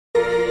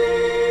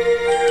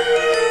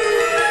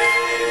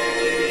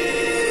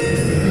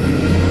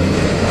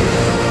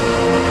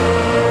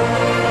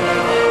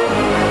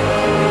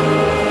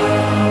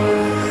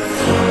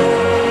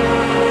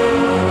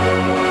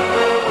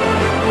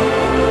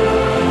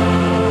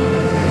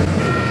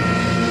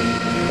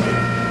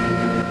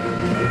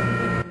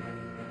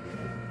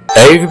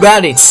Hey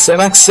everybody, it's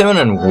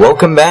AirbagVII and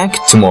welcome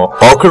back to more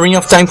Ocarina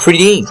of Time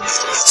 3D.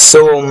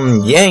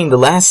 So, yeah, in the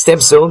last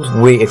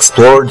episode we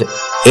explored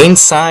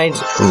inside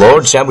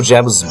Lord Jabu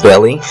Jabu's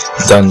belly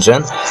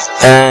dungeon,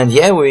 and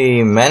yeah,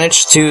 we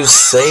managed to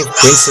save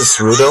Princess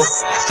Ruto,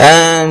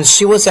 and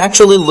she was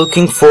actually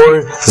looking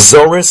for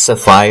Zora's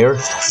Sapphire,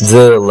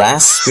 the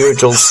last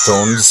spiritual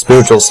stone, the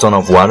spiritual stone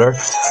of water.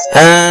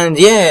 And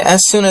yeah,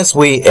 as soon as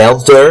we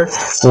helped her,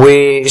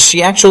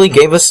 she actually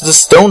gave us the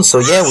stone. So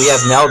yeah, we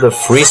have now the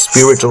 3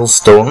 spiritual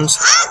stones,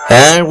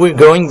 and we're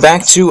going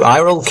back to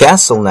Hyrule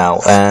Castle now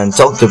and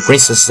talk to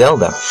Princess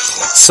Zelda.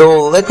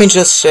 So let me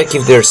just check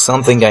if there's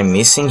something I'm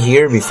missing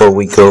here before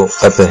we go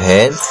up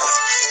ahead.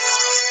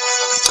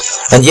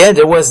 And yeah,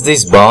 there was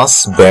this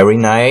boss, Berry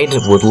Knight,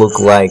 would look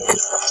like...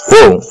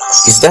 Whoa,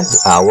 is that the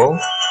owl?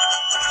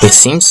 It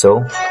seems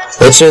so.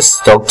 Let's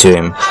just talk to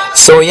him.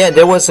 So yeah,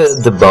 there was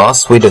the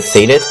boss we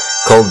defeated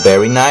called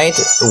Berry Knight,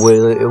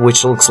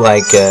 which looks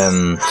like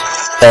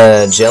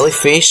a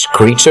jellyfish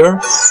creature.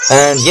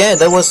 And yeah,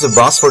 that was the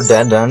boss for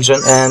that dungeon,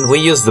 and we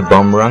used the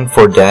boomerang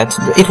for that.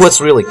 It was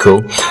really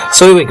cool.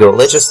 So here we go,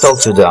 let's just talk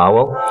to the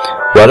owl.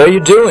 What are you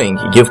doing?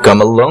 You've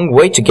come a long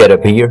way to get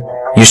up here.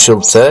 You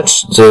should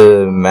touch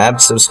the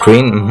maps of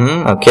screen.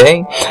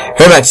 Okay.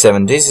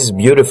 AirbagVII, this is a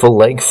beautiful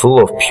lake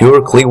full of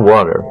pure clear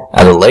water.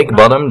 At the lake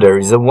bottom there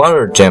is a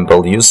water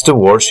temple used to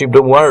worship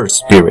the water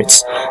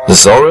spirits. The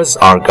Zoras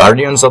are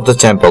guardians of the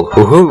temple.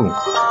 Hoo-hoo!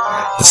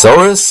 The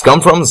Zoras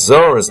come from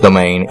Zora's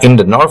domain in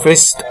the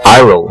northeast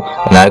Hyrule.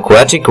 An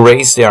aquatic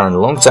race, they are a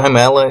long time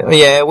ally.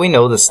 Yeah, we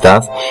know the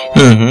stuff.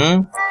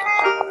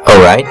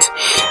 Alright,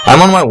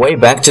 I'm on my way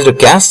back to the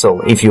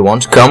castle. If you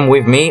want to come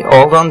with me,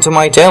 hold on to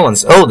my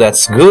talons. Oh,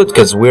 that's good,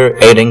 because we're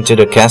heading to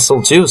the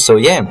castle too. So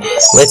yeah,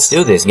 let's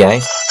do this,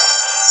 guys.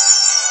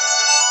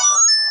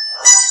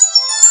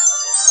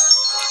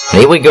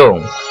 Here we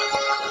go.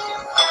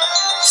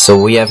 So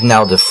we have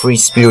now the 3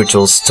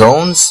 spiritual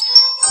stones.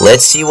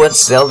 Let's see what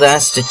Zelda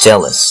has to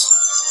tell us.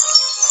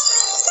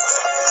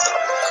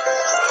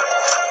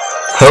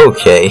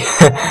 Okay,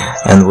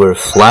 and we're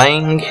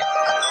flying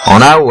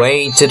on our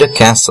way to the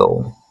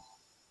castle.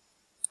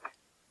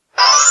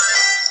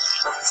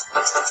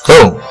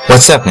 Oh,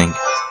 what's happening?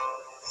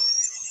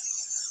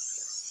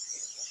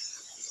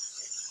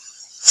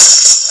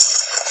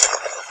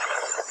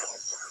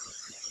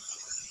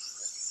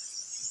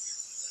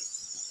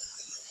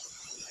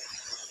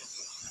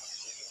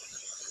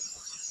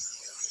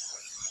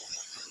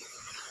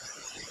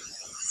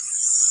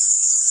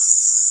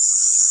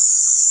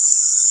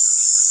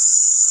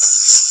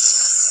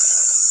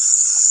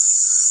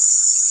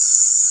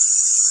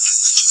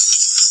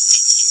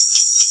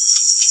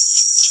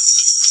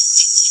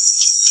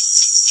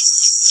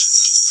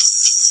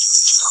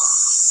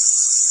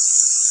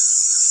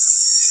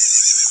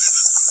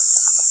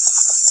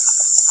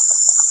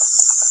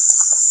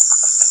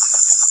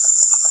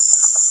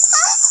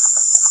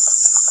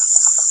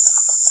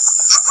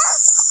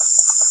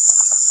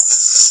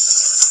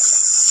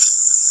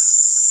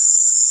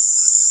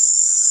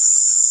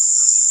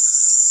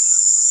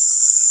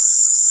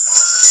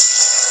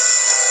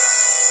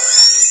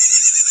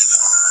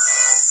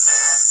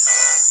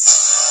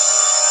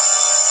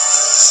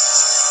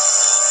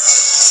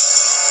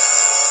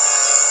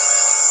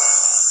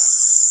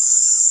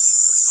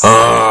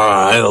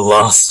 I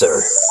lost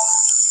her.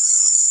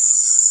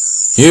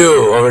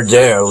 You, over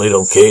there,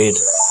 little kid.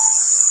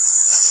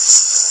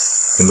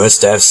 You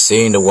must have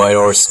seen the white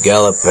horse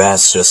gallop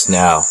past just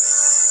now.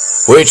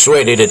 Which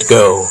way did it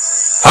go?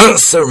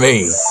 Answer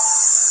me!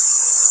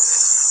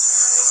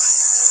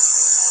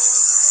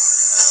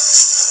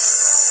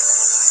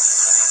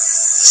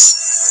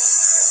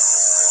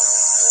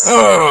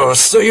 Oh,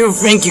 so you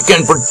think you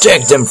can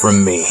protect them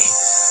from me?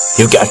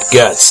 You got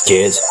guts,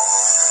 kid.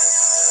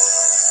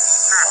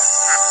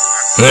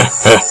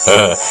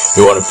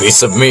 You want a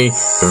piece of me?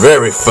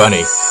 Very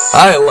funny.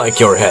 I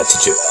like your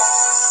attitude.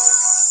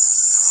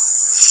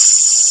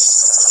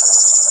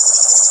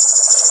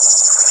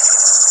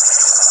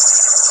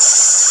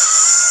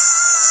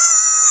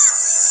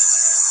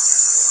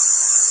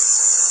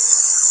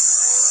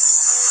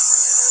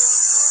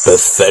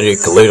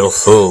 Pathetic little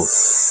fool.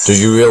 Do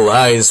you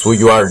realize who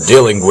you are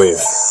dealing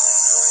with?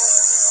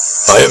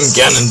 I am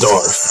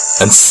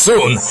Ganondorf, and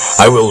soon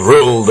I will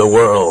rule the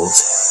world.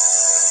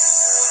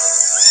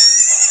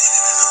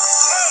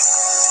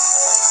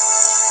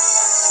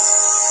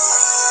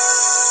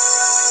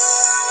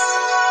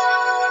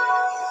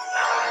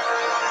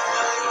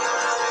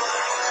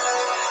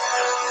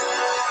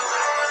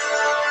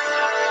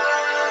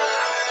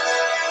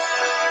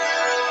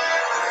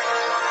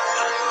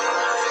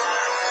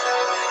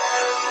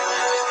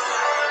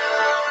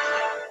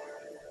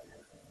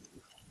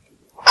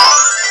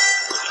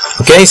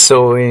 Okay,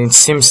 so it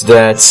seems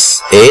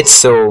that's it.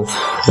 So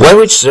what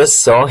we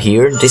just saw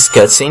here, this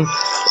cutscene,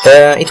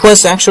 it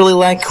was actually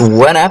like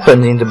what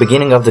happened in the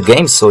beginning of the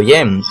game. So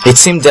yeah, it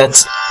seemed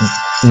that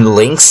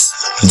Link's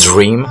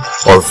dream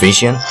or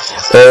vision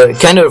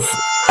kind of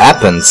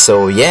happened.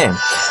 So yeah,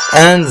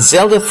 and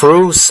Zelda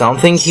threw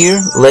something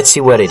here. Let's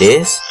see what it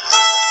is.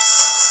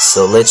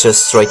 So let's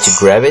just try to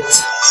grab it.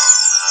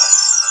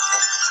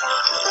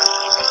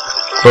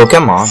 Oh,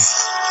 come on.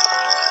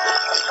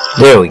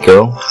 There we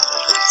go.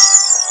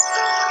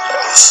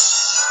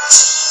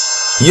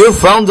 You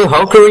found the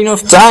Ocarina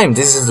of Time!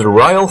 This is the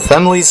royal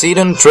family's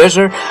hidden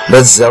treasure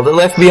that Zelda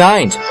left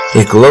behind.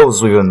 It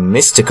glows with a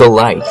mystical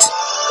light.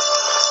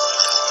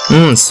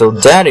 So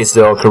that is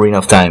the Ocarina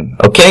of Time.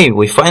 Okay,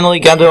 we finally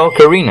got the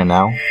Ocarina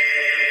now.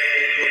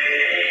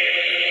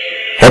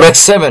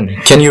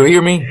 AirbagVII, can you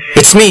hear me?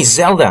 It's me,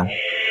 Zelda!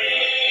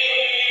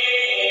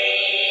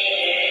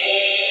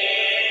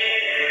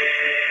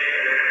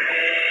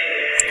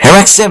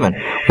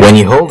 AirbagVII, when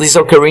you hold this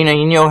Ocarina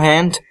in your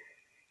hand,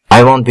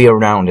 I won't be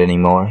around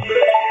anymore.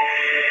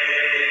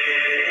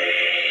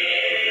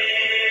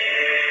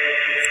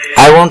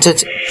 I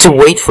wanted to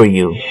wait for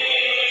you,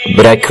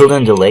 but I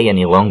couldn't delay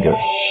any longer.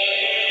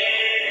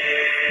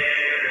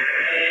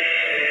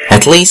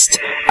 At least,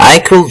 I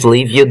could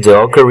leave you the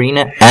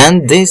Ocarina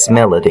and this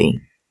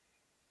melody.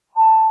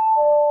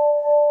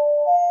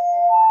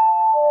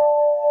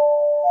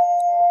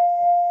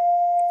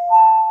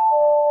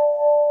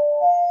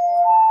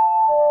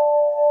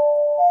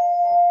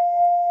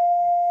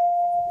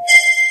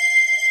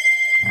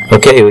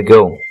 Okay, here we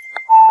go.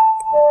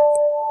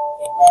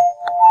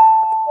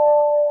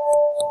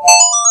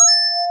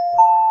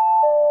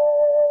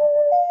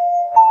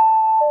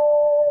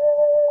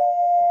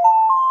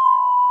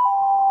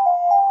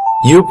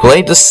 You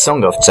played the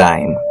Song of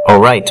Time.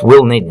 Alright,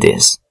 we'll need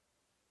this.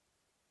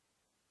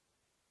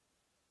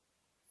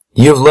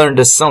 You've learned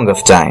the Song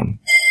of Time.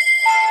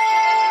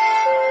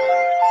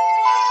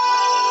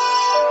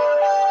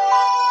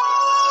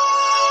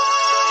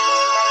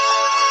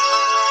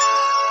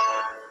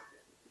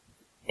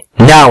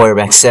 Now,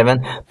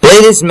 AirbagVII,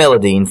 play this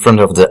melody in front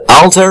of the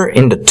altar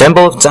in the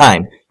Temple of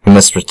Time. You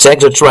must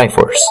protect the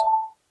Triforce.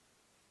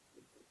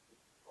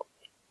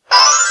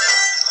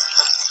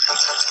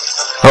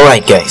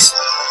 Alright guys,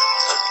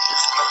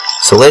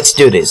 so let's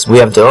do this. We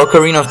have the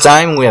Ocarina of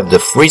Time, we have the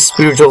 3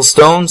 spiritual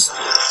stones,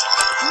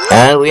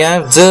 and we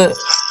have the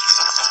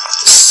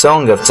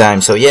Song of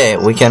Time. So yeah,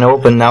 we can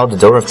open now the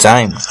door of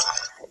time.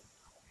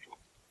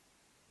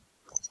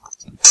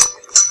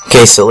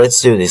 Okay, so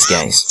let's do this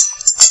guys.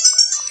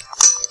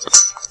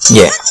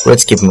 Yeah,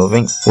 let's keep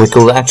moving. We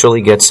could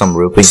actually get some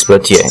rupees,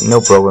 but yeah,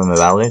 no problem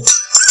about it.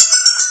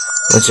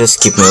 Let's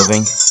just keep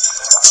moving.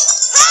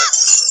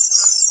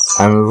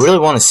 I really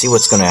want to see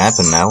what's gonna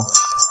happen now.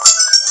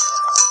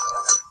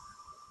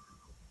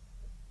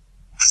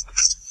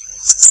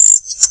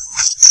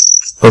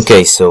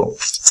 Okay, so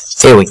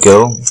here we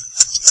go.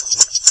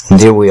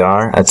 And here we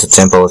are at the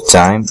Temple of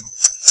Time.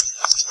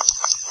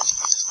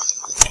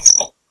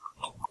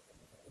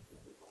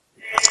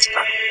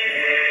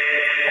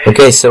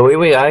 Okay, so here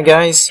we are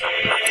guys.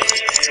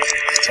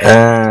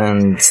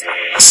 And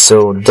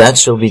so that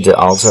should be the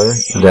altar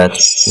that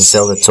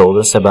Zelda told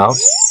us about.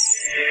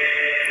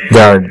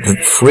 There are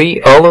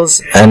 3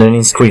 hollows and an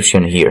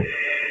inscription here.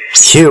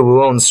 He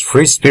who owns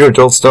 3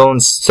 spiritual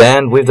stones,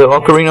 stand with the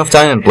Ocarina of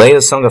Time and play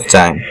the Song of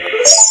Time.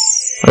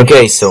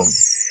 Okay, so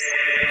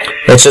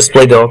let's just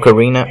play the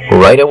Ocarina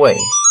right away.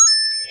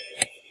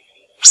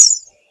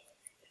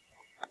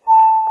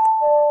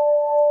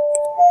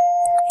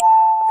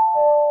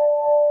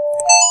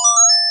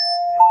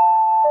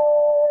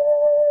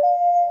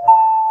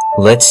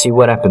 Let's see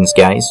what happens,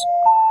 guys.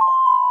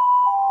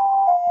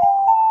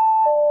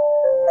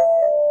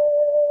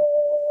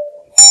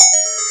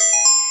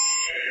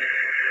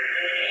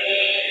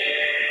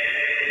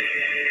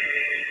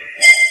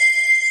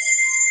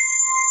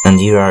 And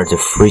here are the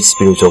 3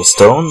 spiritual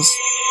stones.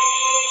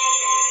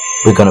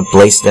 We're gonna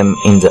place them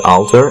in the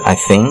altar, I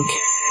think.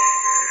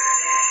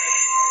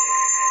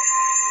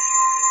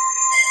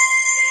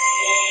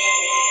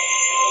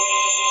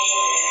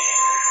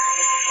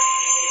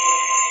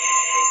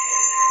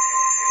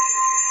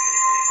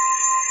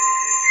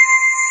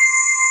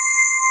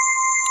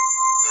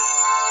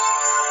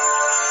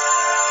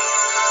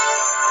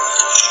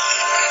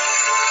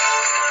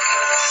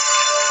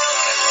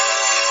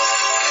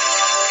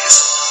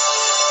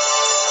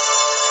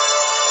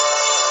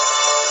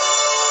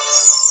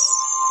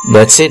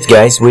 That's it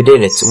guys, we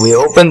did it. We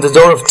opened the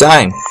door of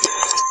time.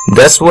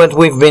 That's what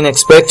we've been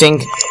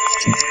expecting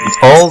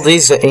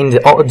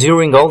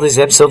during all these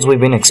episodes we've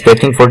been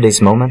expecting for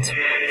this moment.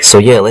 So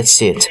yeah, let's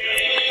see it.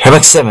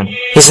 AirbagVII,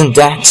 isn't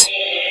that?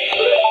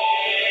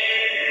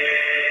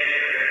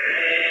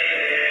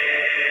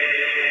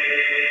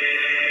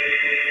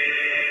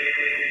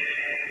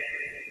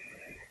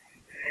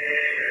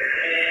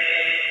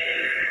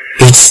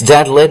 It's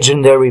that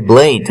legendary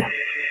blade.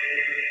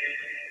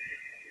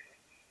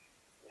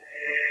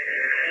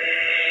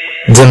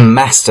 The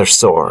Master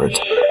Sword.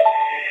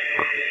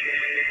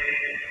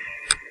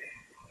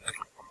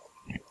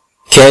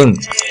 Okay,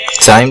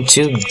 time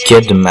to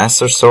get the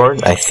Master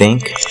Sword, I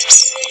think.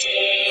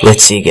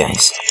 Let's see,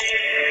 guys.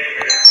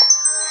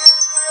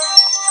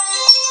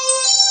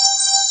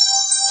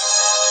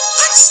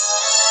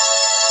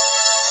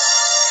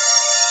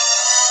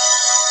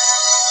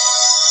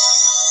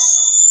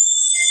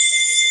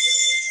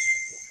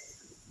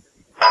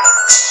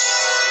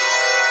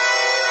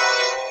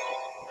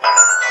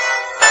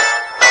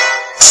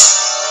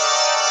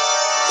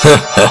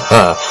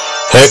 Haha,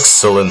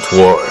 excellent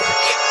work.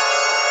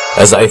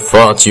 As I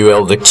thought you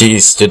held the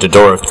keys to the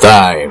door of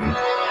time.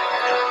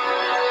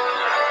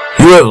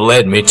 You have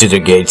led me to the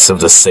gates of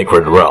the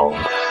sacred realm.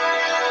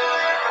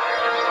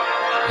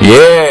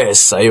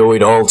 Yes, I owe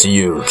it all to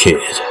you, kid.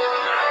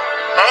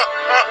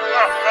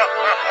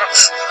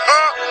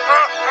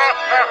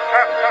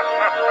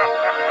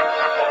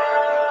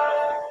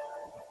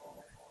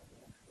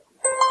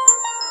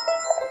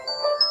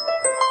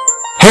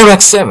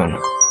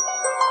 AirbagVII!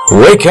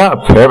 Wake up,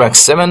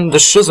 AirbagVII, the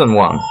chosen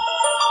one!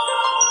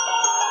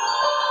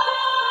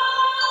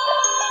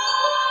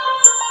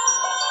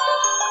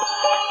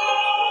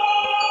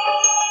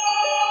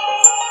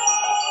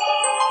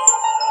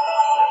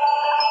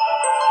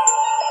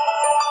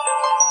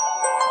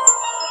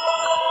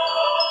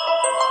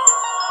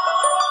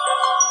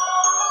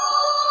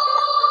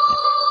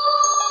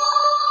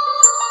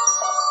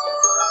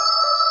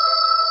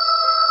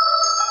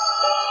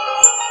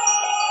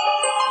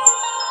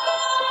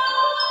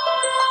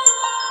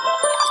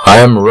 I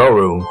am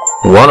Roru,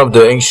 one of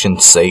the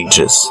ancient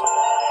sages.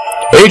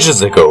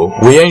 Ages ago,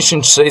 we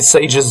ancient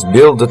sages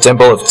built the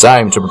Temple of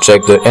Time to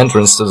protect the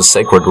entrance to the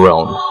sacred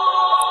realm.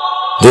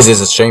 This is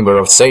a chamber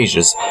of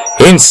sages,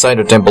 inside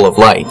the Temple of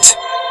Light.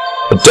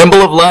 The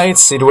Temple of Light,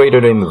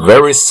 situated in the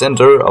very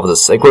center of the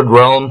sacred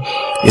realm,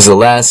 is the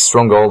last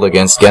stronghold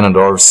against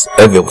Ganondorf's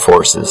evil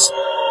forces.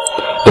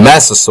 The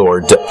Master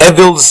Sword, the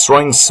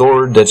evil-destroying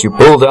sword that you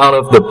pulled out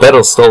of the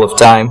pedestal of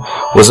time,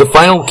 was the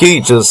final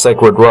key to the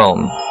sacred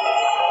realm.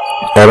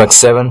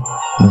 AirbagVII,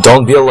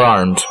 don't be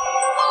alarmed.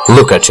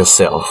 Look at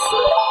yourself.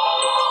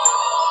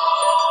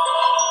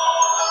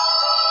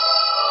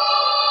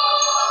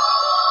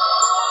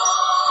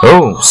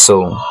 Oh,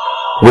 so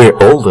we're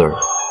older.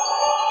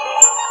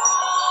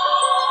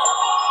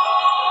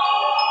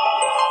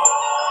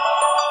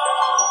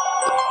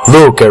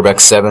 Look,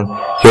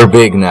 AirbagVII, you're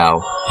big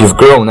now. You've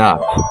grown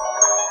up.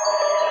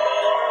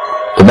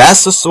 The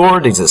Master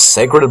Sword is a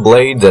sacred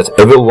blade that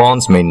evil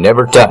ones may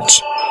never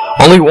touch.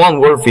 Only one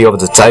worthy of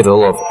the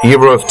title of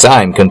Hero of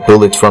Time can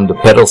pull it from the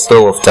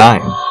pedestal of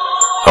time.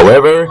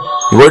 However,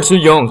 you are too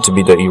young to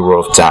be the Hero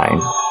of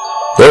Time.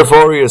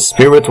 Therefore, your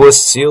spirit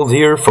was sealed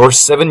here for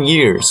 7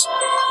 years.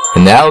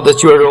 And now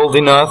that you are old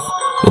enough,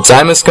 the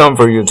time has come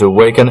for you to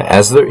awaken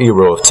as the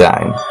Hero of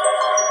Time.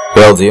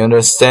 Well, do you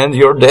understand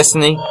your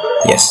destiny?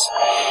 Yes.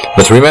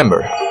 But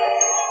remember,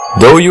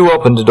 though you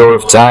opened the door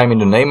of time in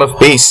the name of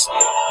peace,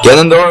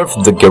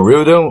 Ganondorf, the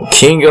Gerudo,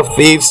 King of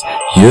Thieves,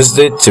 used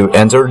it to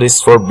enter this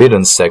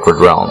forbidden sacred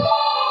realm.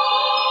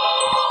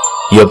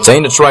 He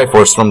obtained the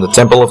Triforce from the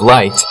Temple of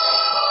Light,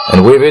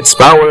 and with its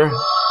power,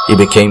 he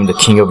became the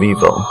King of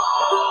Evil.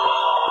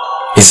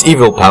 His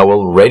evil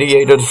power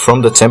radiated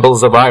from the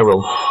temples of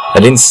Hyrule,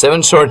 and in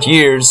 7 short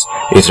years,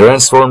 he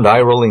transformed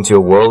Hyrule into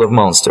a world of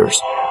monsters.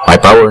 My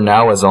power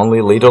now has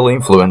only little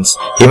influence,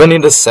 even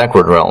in the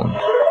sacred realm.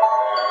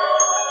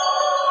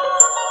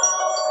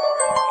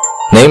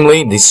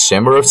 Namely, this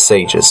chamber of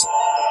sages.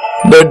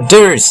 But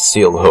there is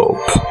still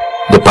hope.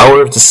 The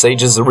power of the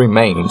sages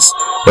remains.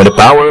 When the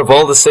power of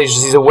all the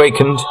sages is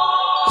awakened,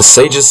 the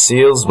sages'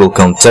 seals will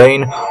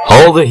contain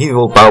all the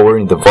evil power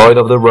in the void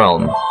of the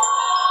realm.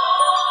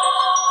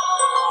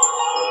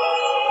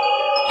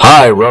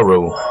 I,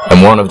 Roru,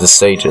 am one of the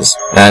sages,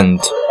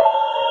 and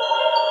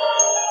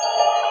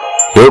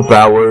your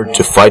power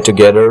to fight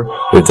together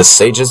with the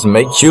sages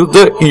make you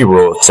the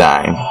Hero of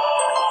Time.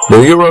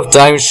 The Hero of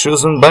Time is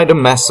chosen by the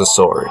Master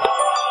Sword.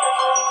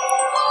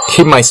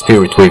 Keep my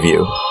spirit with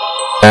you,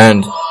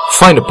 and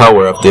find the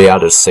power of the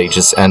other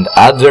sages and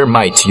add their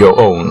might to your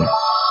own.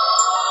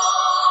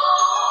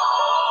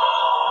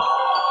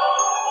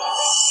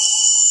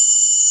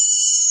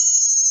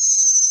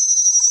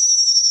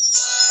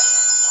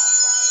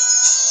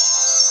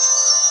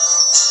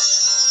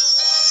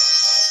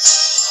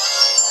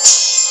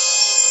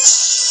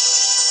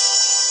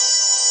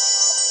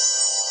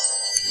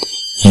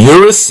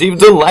 You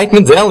received the Light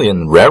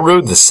Medallion.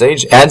 Railroad the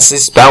Sage adds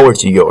his power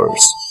to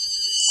yours.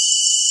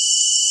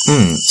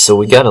 So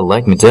we got a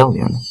Light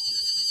Medallion.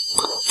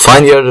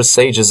 Find the other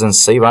sages and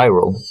save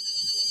Hyrule.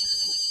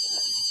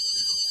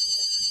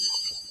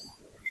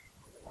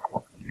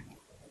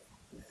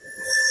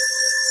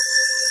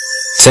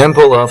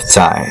 Temple of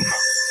Time.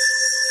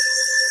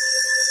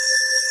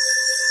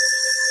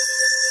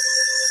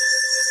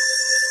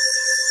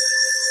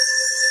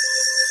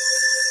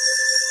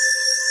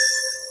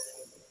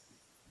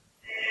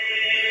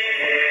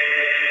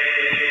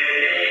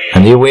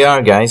 And here we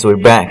are, guys, we're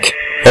back.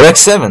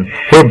 AirbagVII,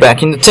 we're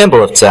back in the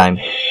Temple of Time.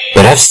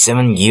 But have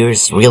 7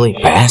 years really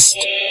passed?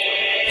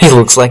 It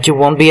looks like you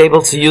won't be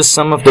able to use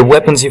some of the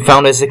weapons you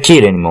found as a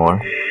kid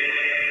anymore.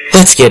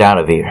 Let's get out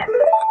of here.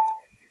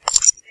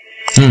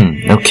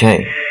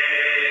 Okay.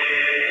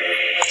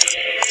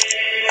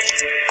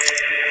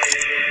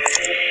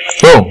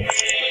 Oh!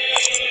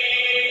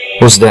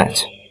 What's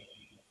that?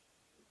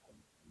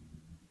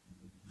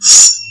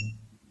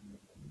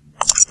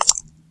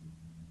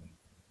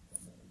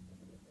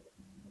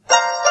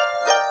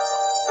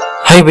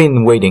 I've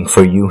been waiting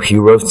for you,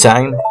 Hero of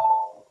Time.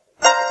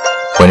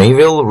 When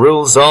evil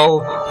rules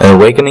all, an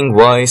awakening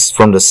voice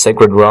from the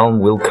sacred realm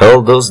will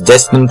call those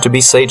destined to be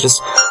sages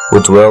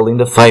who dwell in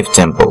the 5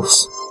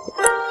 temples.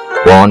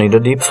 One in the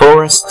deep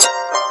forest,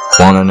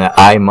 one on a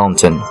high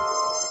mountain,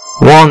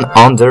 one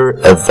under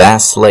a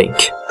vast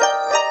lake,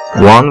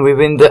 one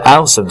within the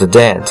house of the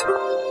dead,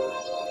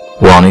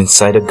 one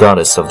inside a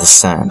goddess of the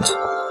sand.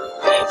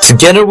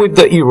 Together with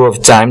the hero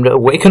of time, the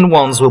awakened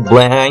ones will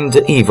blind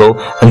the evil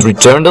and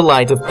return the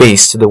light of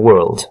peace to the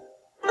world.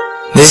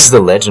 This is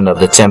the legend of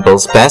the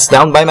temples passed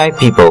down by my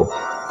people,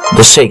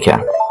 the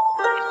Sheikah.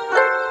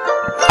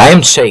 I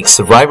am Sheikh,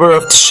 survivor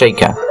of the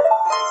Sheikah.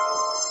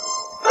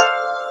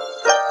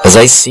 As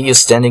I see you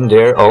standing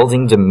there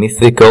holding the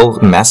mythical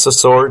Master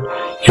Sword,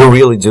 you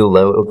really do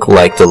look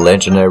like the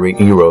legendary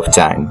hero of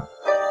time.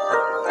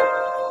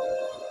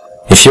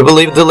 If you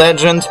believe the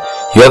legend,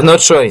 you have no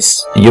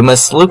choice. You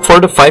must look for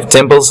the 5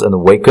 temples and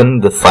awaken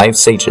the 5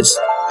 sages.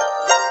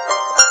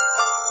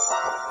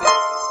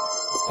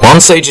 One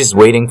sage is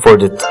waiting for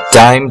the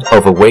time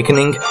of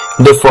awakening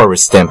in the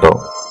forest temple.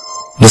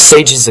 The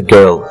sage is a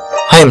girl,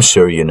 I am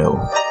sure you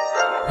know.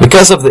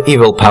 Because of the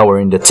evil power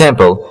in the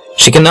temple,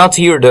 she cannot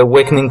hear the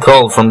awakening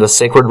call from the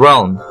sacred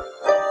realm.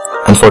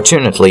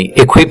 Unfortunately,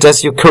 equipped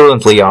as you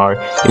currently are,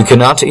 you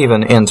cannot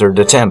even enter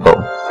the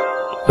temple.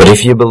 But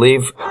if you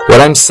believe what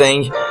I'm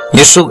saying,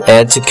 you should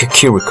head to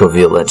Kakuriko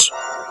village.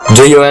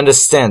 Do you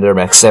understand,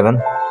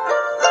 AirbagVII?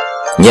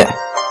 Yeah.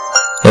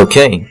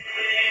 Okay.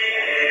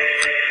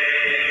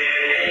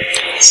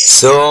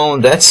 So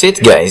that's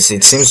it, guys.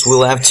 It seems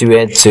we'll have to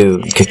head to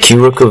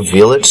Kakuriko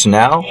village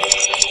now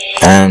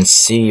and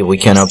see if we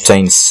can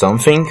obtain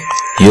something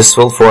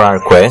useful for our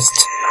quest.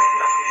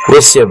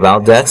 We'll see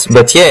about that.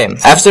 But yeah,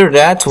 after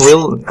that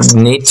we'll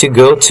need to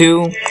go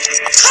to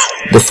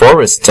the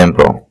forest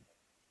temple.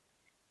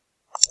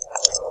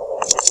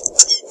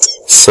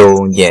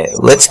 So yeah,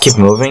 let's keep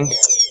moving.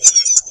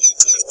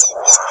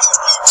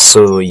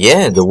 So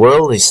yeah, the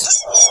world is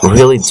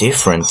really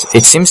different.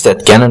 It seems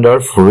that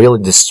Ganondorf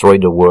really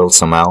destroyed the world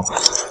somehow.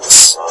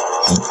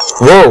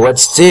 Whoa,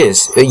 what's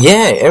this?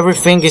 Yeah,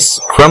 everything is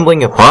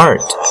crumbling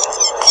apart.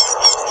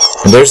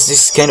 And there's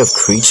this kind of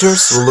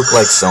creatures who look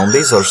like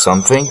zombies or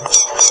something.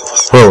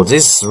 Whoa,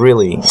 this is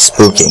really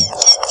spooky.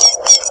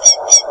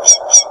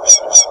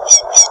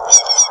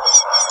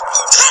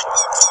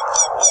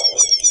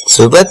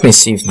 So let me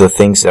see if the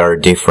things are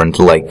different,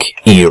 like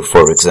here,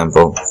 for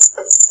example.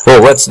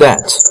 Whoa, what's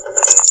that?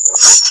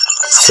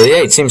 So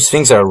yeah, it seems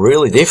things are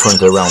really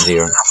different around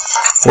here.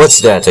 What's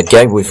that, a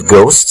guy with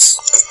ghosts?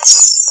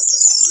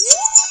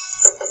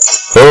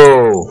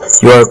 Oh,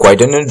 you are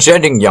quite an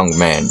energetic young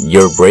man.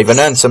 You're brave and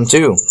handsome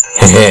too.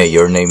 Hehe,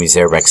 your name is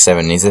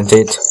AirbagVII, isn't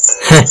it?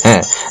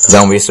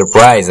 Don't be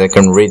surprised, I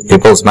can read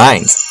people's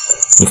minds.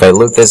 If I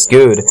looked as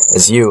good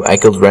as you, I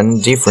could run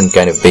a different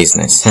kind of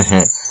business.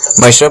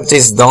 My shop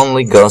is the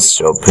only ghost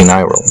shop in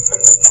Hyrule.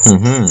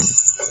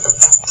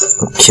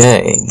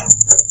 Okay.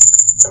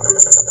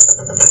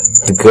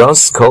 The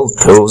ghosts called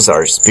Poes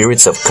are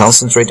spirits of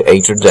concentrated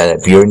hatred that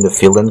appear in the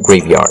field and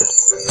graveyard.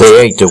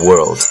 They hate the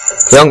world.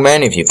 Young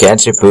man, if you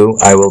catch a Pooh,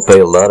 I will pay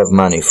a lot of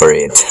money for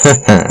it.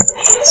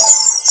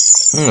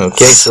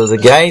 Okay, so the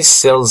guy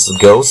sells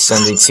ghosts,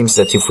 and it seems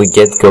that if we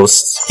get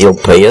ghosts, he'll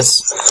pay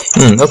us.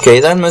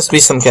 Okay, that must be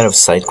some kind of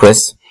side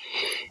quest.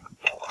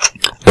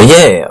 But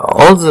yeah,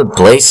 all the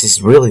place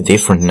is really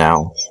different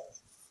now.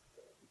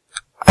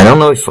 I don't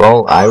know if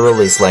all Hyrule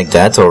is like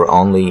that, or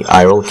only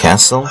Hyrule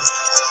Castle.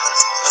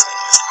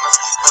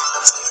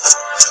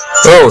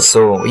 Oh,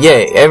 so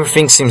yeah,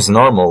 everything seems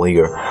normal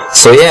here.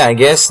 So yeah, I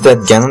guess that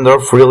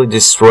Ganondorf really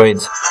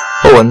destroyed...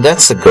 Oh, and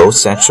that's a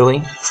ghost,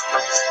 actually.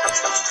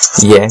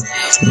 Yeah,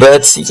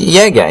 but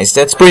yeah, guys,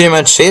 that's pretty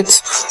much it.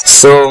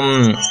 So,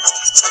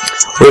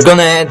 we're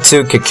gonna head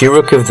to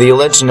Kakuriko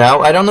village now.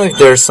 I don't know if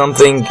there's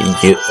something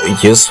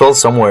useful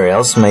somewhere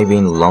else, maybe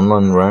in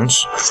Lon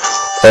Ranch.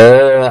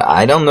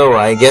 I don't know,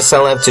 I guess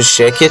I'll have to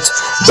check it.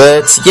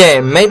 But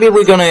yeah, maybe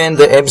we're gonna end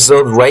the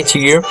episode right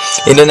here.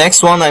 In the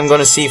next one, I'm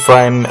gonna see if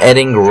I'm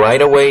heading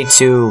right away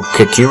to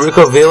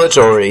Kakuriko village,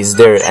 or is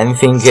there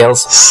anything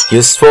else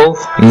useful?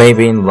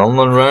 Maybe in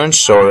Lon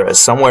Ranch or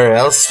somewhere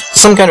else.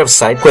 Some kind of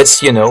side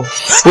quest, you know.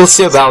 We'll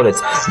see about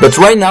it. But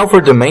right now,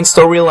 for the main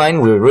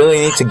storyline, we really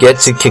need to get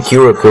to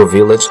Kakuriko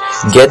village,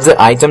 get the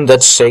item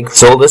that Sheikh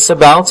told us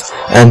about,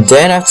 and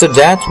then after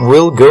that,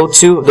 we'll go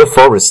to the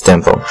forest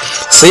temple.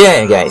 So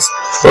yeah, guys,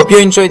 hope you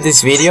enjoyed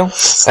this video.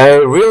 I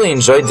really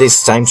enjoyed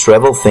this time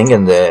travel thing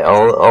and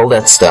all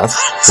that stuff.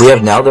 We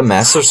have now the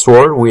Master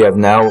Sword, we have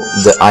now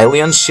the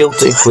Hylian Shield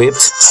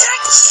equipped,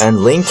 and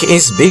Link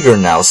is bigger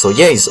now, so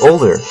yeah, he's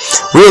older.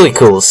 Really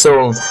cool.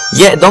 So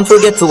yeah, don't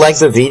forget to like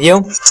the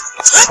video,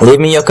 leave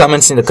me your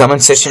comments in the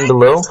comment section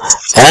below,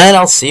 and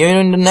I'll see you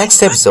in the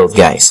next episode,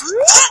 guys.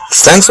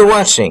 Thanks for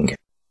watching.